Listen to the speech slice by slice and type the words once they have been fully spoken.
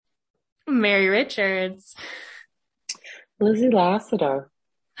Mary Richards. Lizzie Lassiter.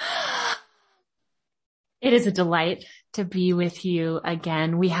 It is a delight to be with you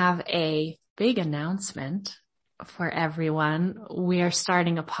again. We have a big announcement for everyone. We are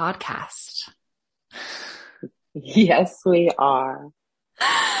starting a podcast. Yes, we are.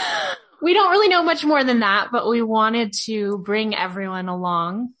 We don't really know much more than that, but we wanted to bring everyone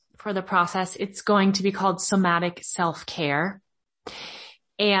along for the process. It's going to be called Somatic Self-Care.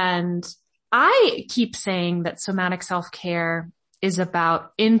 And I keep saying that somatic self-care is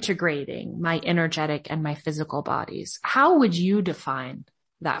about integrating my energetic and my physical bodies. How would you define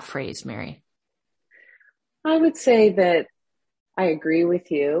that phrase, Mary? I would say that I agree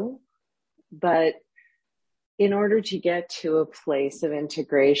with you, but in order to get to a place of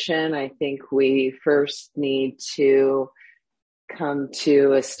integration, I think we first need to come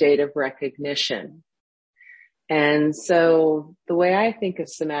to a state of recognition. And so the way I think of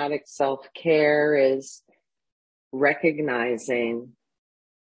somatic self-care is recognizing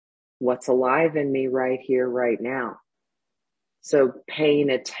what's alive in me right here, right now. So paying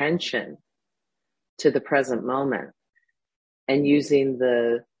attention to the present moment and using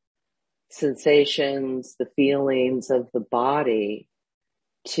the sensations, the feelings of the body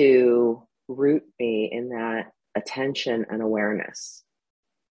to root me in that attention and awareness.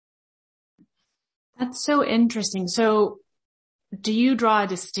 That's so interesting. So do you draw a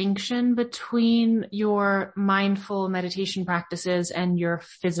distinction between your mindful meditation practices and your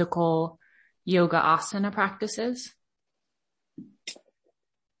physical yoga asana practices?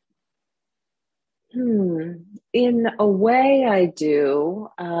 In a way, I do.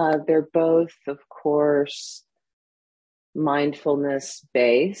 They're both, of course,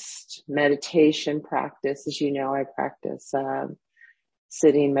 mindfulness-based meditation practice. As you know, I practice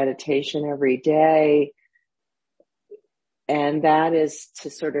sitting meditation every day. And that is to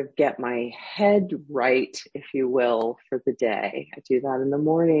sort of get my head right, if you will, for the day. I do that in the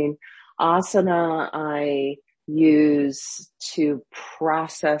morning. Asana, I use to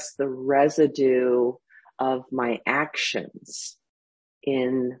process the residue of my actions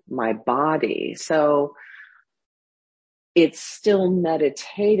in my body. So it's still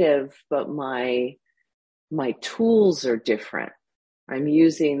meditative, but my tools are different. I'm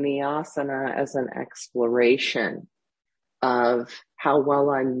using the asana as an exploration of how well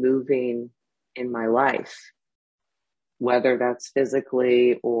I'm moving in my life, whether that's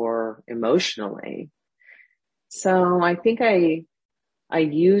physically or emotionally. So I think I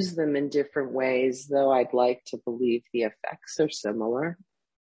use them in different ways, though I'd like to believe the effects are similar.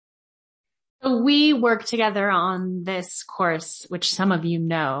 So we work together on this course, which some of you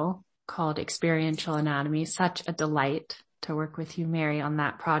know, called Experiential Anatomy. Such a delight to work with you, Mary, on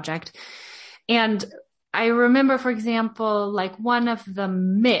that project. And I remember, for example, like one of the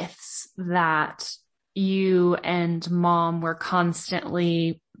myths that you and Mom were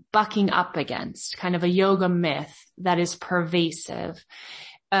constantly bucking up against, kind of a yoga myth that is pervasive,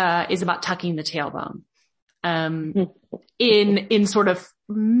 is about tucking the tailbone. In sort of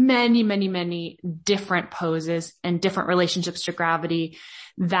many different poses and different relationships to gravity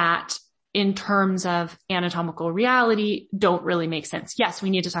that in terms of anatomical reality don't really make sense. Yes, we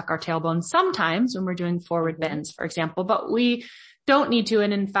need to tuck our tailbone sometimes when we're doing forward bends, for example, but we don't need to.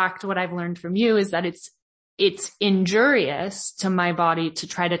 And in fact, what I've learned from you is that it's injurious to my body to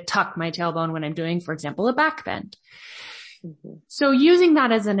try to tuck my tailbone when I'm doing, for example, a back bend. So using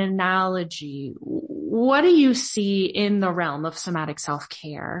that as an analogy, what do you see in the realm of somatic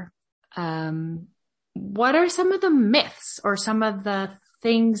self-care? What are some of the myths or some of the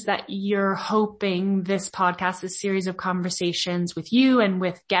things that you're hoping this podcast, this series of conversations with you and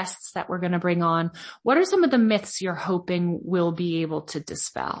with guests that we're going to bring on, what are some of the myths you're hoping we'll be able to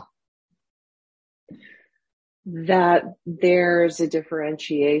dispel? That there's a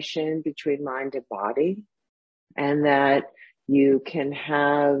differentiation between mind and body, and that you can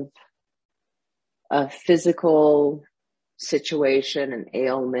have a physical situation, an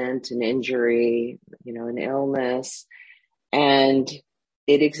ailment, an injury, an illness, and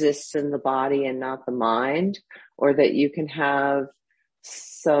it exists in the body and not the mind, or that you can have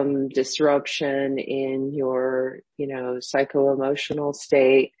some disruption in your, psycho-emotional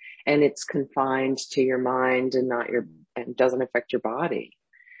state, and it's confined to your mind and and doesn't affect your body.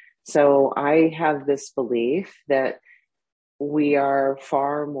 So I have this belief that we are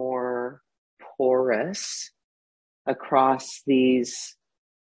far more porous across these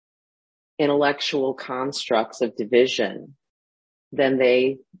intellectual constructs of division than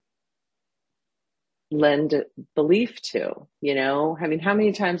they lend belief to, I mean, how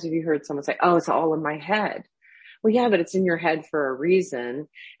many times have you heard someone say, oh, it's all in my head? Well, yeah, but it's in your head for a reason.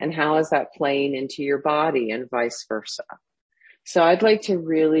 And how is that playing into your body and vice versa? So I'd like to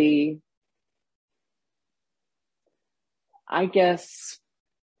really, I guess,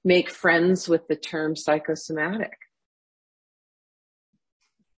 make friends with the term psychosomatic.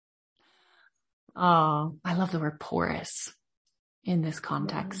 Oh, I love the word porous in this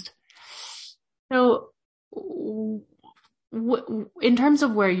context. So in terms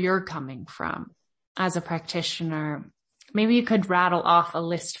of where you're coming from as a practitioner, maybe you could rattle off a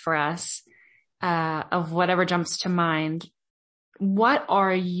list for us of whatever jumps to mind. What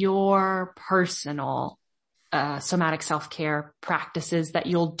are your personal somatic self-care practices that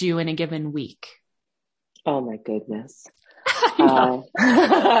you'll do in a given week? Oh my goodness.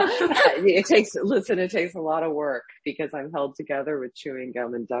 It takes a lot of work because I'm held together with chewing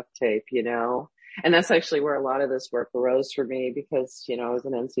gum and duct tape, and that's actually where a lot of this work arose for me because, I was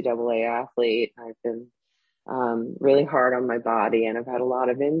an NCAA athlete. I've been, really hard on my body and I've had a lot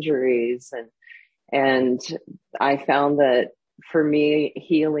of injuries and I found that for me,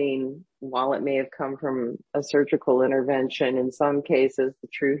 healing, while it may have come from a surgical intervention, in some cases, the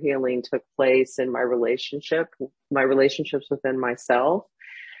true healing took place in my relationships within myself.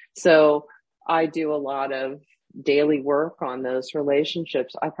 So I do a lot of daily work on those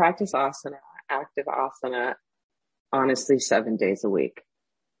relationships. I practice asana, active asana, honestly, 7 days a week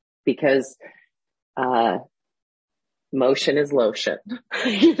because, motion is lotion.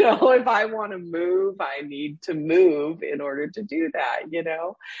 If I want to move, I need to move in order to do that,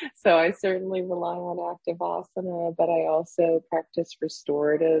 So I certainly rely on active asana, but I also practice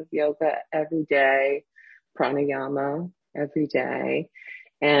restorative yoga every day, pranayama every day.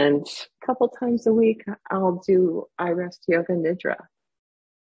 And a couple times a week, I'll do I-rest yoga nidra.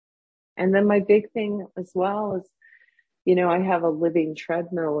 And then my big thing as well is, I have a living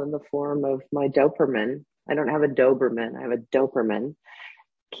treadmill in the form of my Doberman. I don't have a Doberman. I have a Doberman,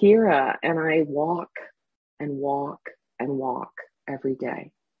 Kira, and I walk and walk and walk every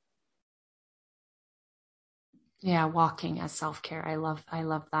day. Yeah, walking as self-care. I love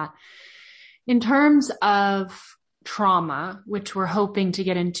that. In terms of trauma, which we're hoping to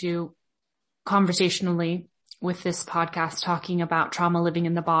get into conversationally with this podcast, talking about trauma living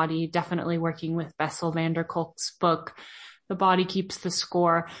in the body, definitely working with Bessel van der Kolk's book, The Body Keeps the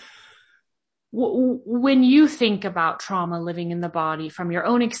Score. When you think about trauma living in the body, from your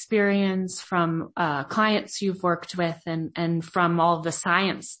own experience, from clients you've worked with, and from all of the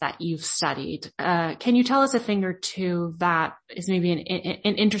science that you've studied, can you tell us a thing or two that is maybe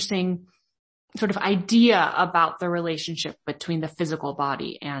an interesting sort of idea about the relationship between the physical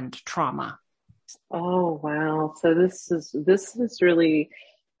body and trauma? Oh, wow. So this really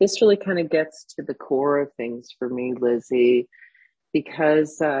kind of gets to the core of things for me, Lizzie.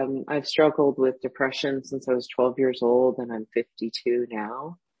 Because I've struggled with depression since I was 12 years old and I'm 52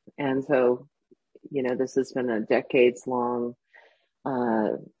 now. And so, this has been a decades long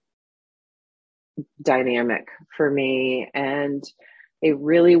dynamic for me. And it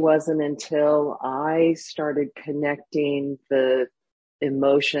really wasn't until I started connecting the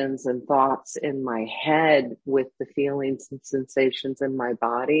emotions and thoughts in my head with the feelings and sensations in my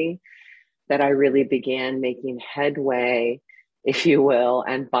body that I really began making headway, if you will,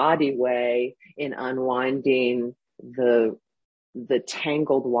 and body way in unwinding the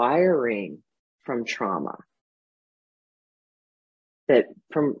tangled wiring from trauma.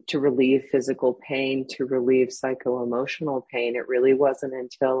 To relieve physical pain, to relieve psycho-emotional pain, it really wasn't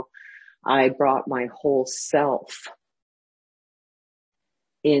until I brought my whole self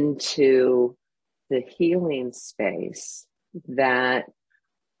into the healing space that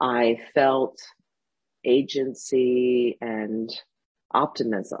I felt agency and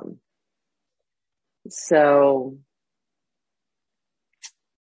optimism. So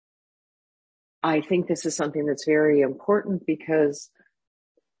I think this is something that's very important because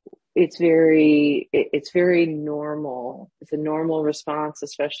it's very normal. It's a normal response,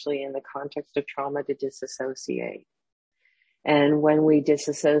 especially in the context of trauma, to disassociate. And when we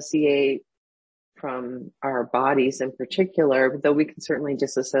disassociate from our bodies in particular, though we can certainly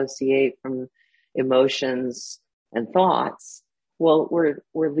disassociate from emotions and thoughts, well,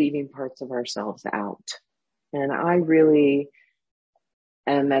 we're leaving parts of ourselves out. And I really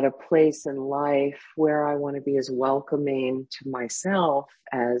am at a place in life where I want to be as welcoming to myself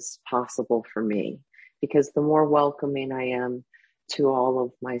as possible for me, because the more welcoming I am to all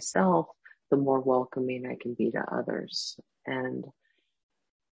of myself, the more welcoming I can be to others. And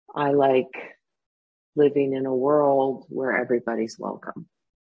I like living in a world where everybody's welcome.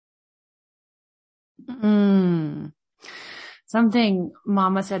 Something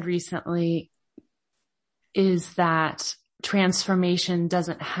Mama said recently is that transformation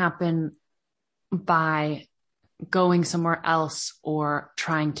doesn't happen by going somewhere else or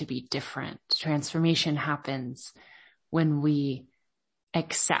trying to be different. Transformation happens when we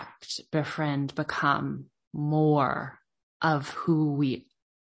accept, befriend, become more of who we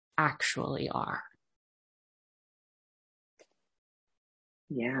actually are.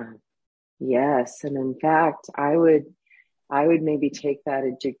 Yeah. Yes. And in fact, I would maybe take that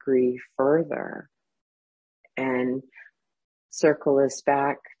a degree further and circle us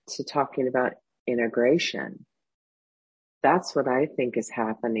back to talking about integration. That's what I think is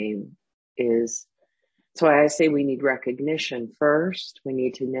happening. That's why I say we need recognition first. We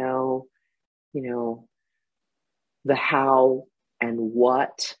need to know, the how and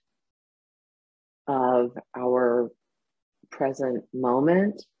what of our present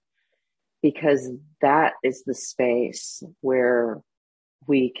moment, because that is the space where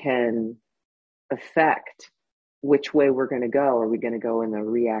we can affect which way we're going to go. Are we going to go in the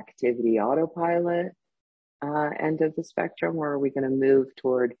reactivity autopilot end of the spectrum, or are we going to move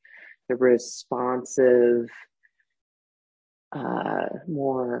toward the responsive,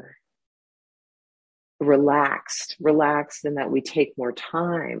 more relaxed in that we take more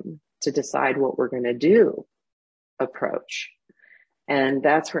time to decide what we're going to do approach? And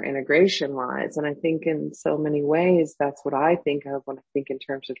that's where integration lies. And I think in so many ways, that's what I think of when I think in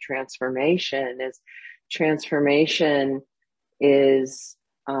terms of transformation is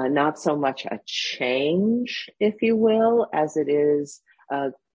not so much a change, if you will, as it is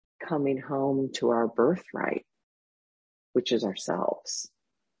coming home to our birthright, which is ourselves.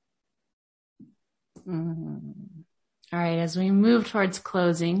 Mm-hmm. All right. As we move towards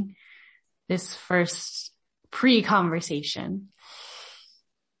closing this first pre-conversation,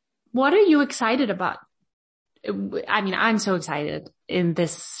 what are you excited about? I mean, I'm so excited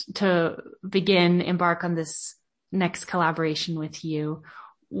to embark on this next collaboration with you.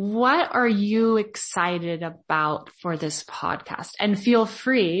 What are you excited about for this podcast? And feel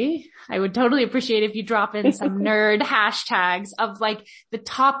free, I would totally appreciate if you drop in some nerd hashtags of like the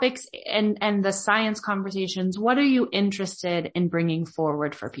topics and the science conversations. What are you interested in bringing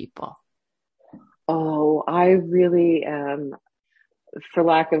forward for people? Oh, I really am, for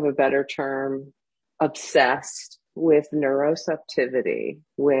lack of a better term, obsessed with neuroceptivity,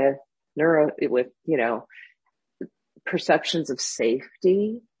 with perceptions of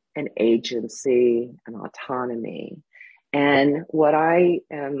safety and agency and autonomy. And what I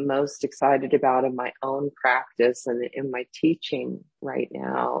am most excited about in my own practice and in my teaching right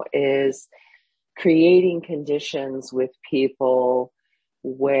now is creating conditions with people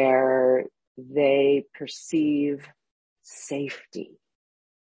where they perceive safety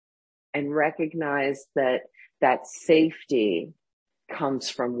and recognize that safety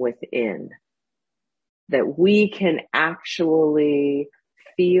comes from within, that we can actually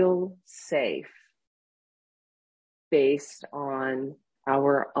feel safe based on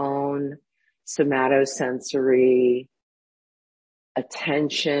our own somatosensory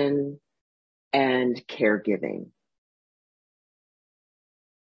attention and caregiving.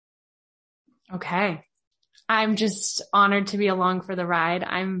 Okay. I'm just honored to be along for the ride.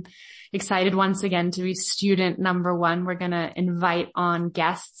 I'm excited once again to be student number one. We're going to invite on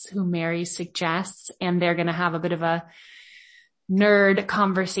guests who Mary suggests, and they're going to have a bit of a nerd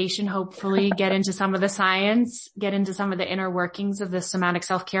conversation, hopefully get into some of the science, get into some of the inner workings of the somatic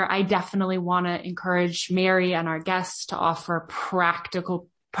self-care. I definitely want to encourage Mary and our guests to offer practical,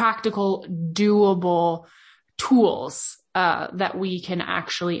 doable tools that we can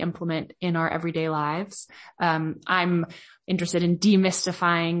actually implement in our everyday lives. I'm interested in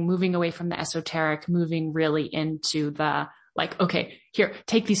demystifying, moving away from the esoteric, moving really into the like, okay, here,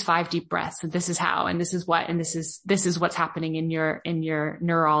 take these 5 deep breaths, and this is how, and this is what, and this is what's happening in your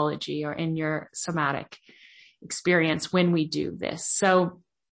neurology or in your somatic experience when we do this. So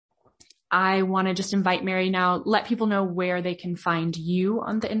I want to just invite Mary now, let people know where they can find you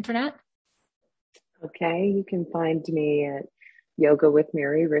on the internet. Okay, you can find me at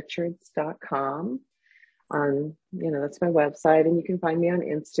yogawithmaryrichards.com. That's my website, and you can find me on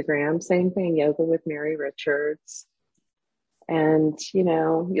Instagram, same thing, Yoga with Mary Richards. And,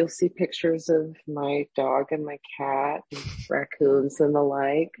 you'll see pictures of my dog and my cat, and raccoons and the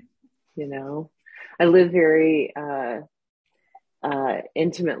like. I live very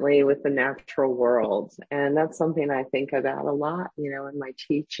intimately with the natural world. And that's something I think about a lot, in my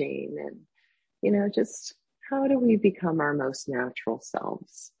teaching. And, just how do we become our most natural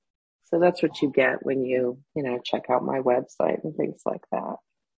selves? So that's what you get when you check out my website and things like that.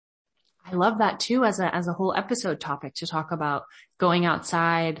 I love that too, as a whole episode topic to talk about going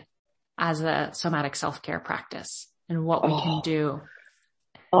outside. as a somatic self-care practice and what we can do.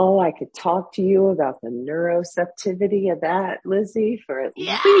 Oh, I could talk to you about the neuroceptivity of that, Lizzie, for at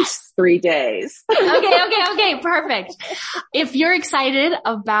least 3 days. Okay. Perfect. If you're excited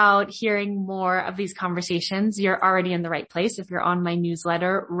about hearing more of these conversations, you're already in the right place. If you're on my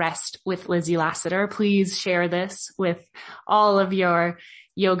newsletter, Rest with Lizzie Lasater, please share this with all of your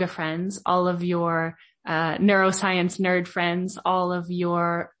yoga friends, all of your neuroscience nerd friends, all of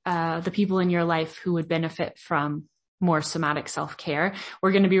your the people in your life who would benefit from more somatic self-care.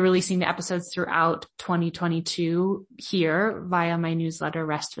 We're going to be releasing the episodes throughout 2022 here via my newsletter,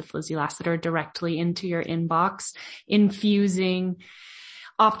 Rest with Lizzie Lasater, directly into your inbox, infusing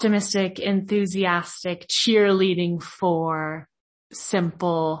optimistic, enthusiastic cheerleading for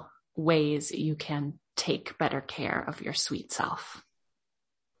simple ways you can take better care of your sweet self.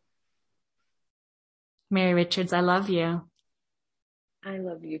 Mary Richards, I love you. I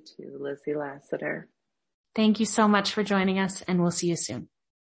love you too, Lizzie Lasater. Thank you so much for joining us, and we'll see you soon.